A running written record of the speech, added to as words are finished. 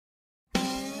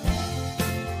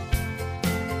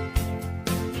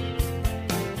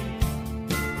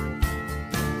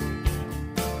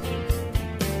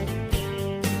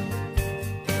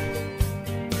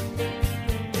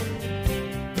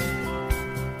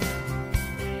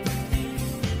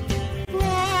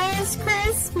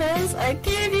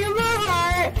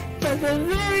the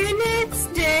very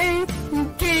next day, you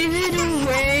gave it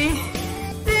away.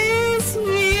 This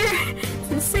year,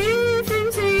 to save me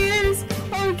from tears,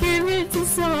 I'll give it to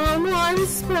someone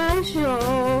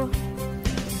special.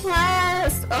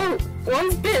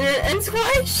 Once bitten and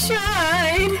twice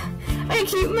shied. I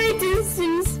keep my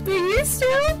distance, but you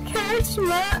still catch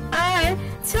my eye.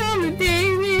 Tell me,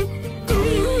 baby, do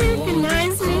you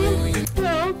recognize me?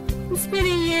 Well, it's been a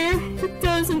year, it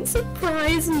doesn't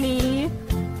surprise me.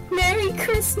 Merry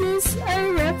Christmas, I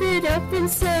wrap it up and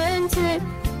sent it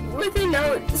with a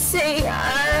note saying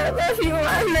I love you,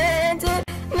 I meant it.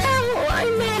 Now I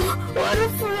know what a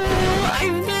fool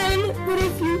I've been, but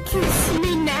if you kiss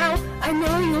me now, I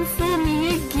know you'll fool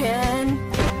me again.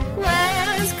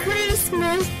 Last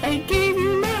Christmas, I gave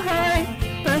you my heart,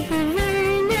 but the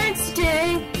very next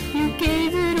day, you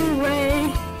gave it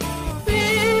away.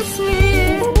 This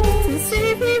year, to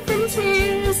save me from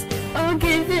tears, I'll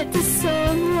give it to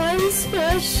someone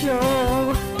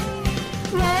special.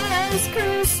 Last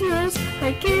Christmas,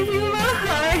 I gave you my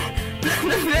heart, but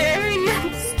the very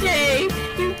next day,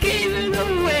 you gave it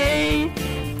away.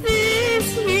 This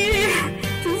year,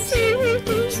 to save me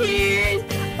from tears,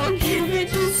 I'll give it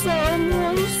to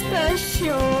someone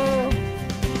special.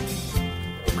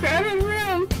 Crowded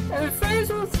room, and friends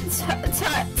with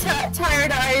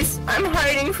tired eyes. I'm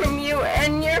hiding from you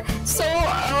and your soul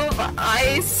of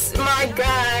ice. My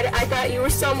God, I thought you were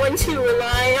someone to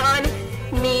rely on.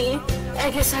 Me, I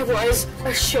guess I was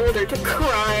a shoulder to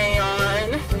cry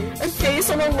on. A face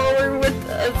on the lower with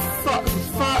a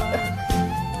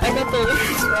I got the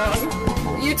lyrics wrong.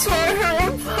 You tore her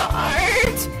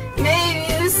apart. Maybe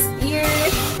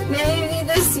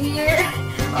this year,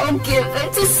 I'll give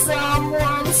it to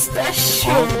someone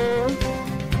special.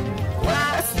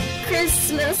 Last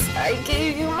Christmas, I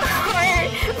gave you my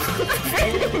heart, but the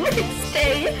very next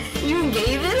day, you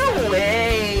gave it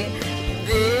away.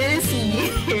 This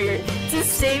year, to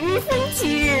save me from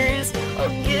tears, I'll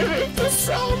give it to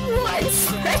someone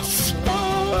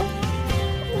special.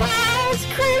 Last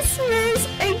Christmas,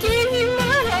 I gave you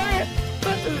my heart,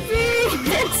 but the very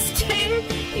next day,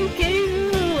 you gave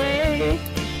it away.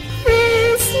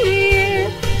 This year,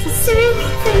 to save me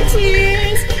from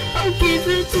tears, I'll give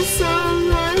it to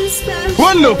someone special.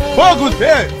 What the fuck was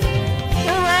that?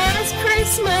 The last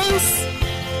Christmas.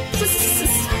 This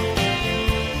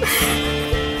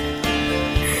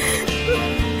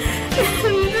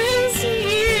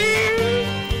year.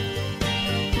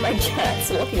 My cat's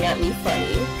looking at me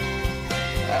funny.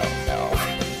 Oh no.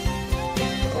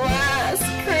 Last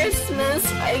Christmas,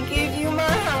 I gave you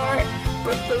my heart,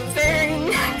 but the very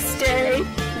next day,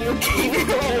 you gave it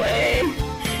away.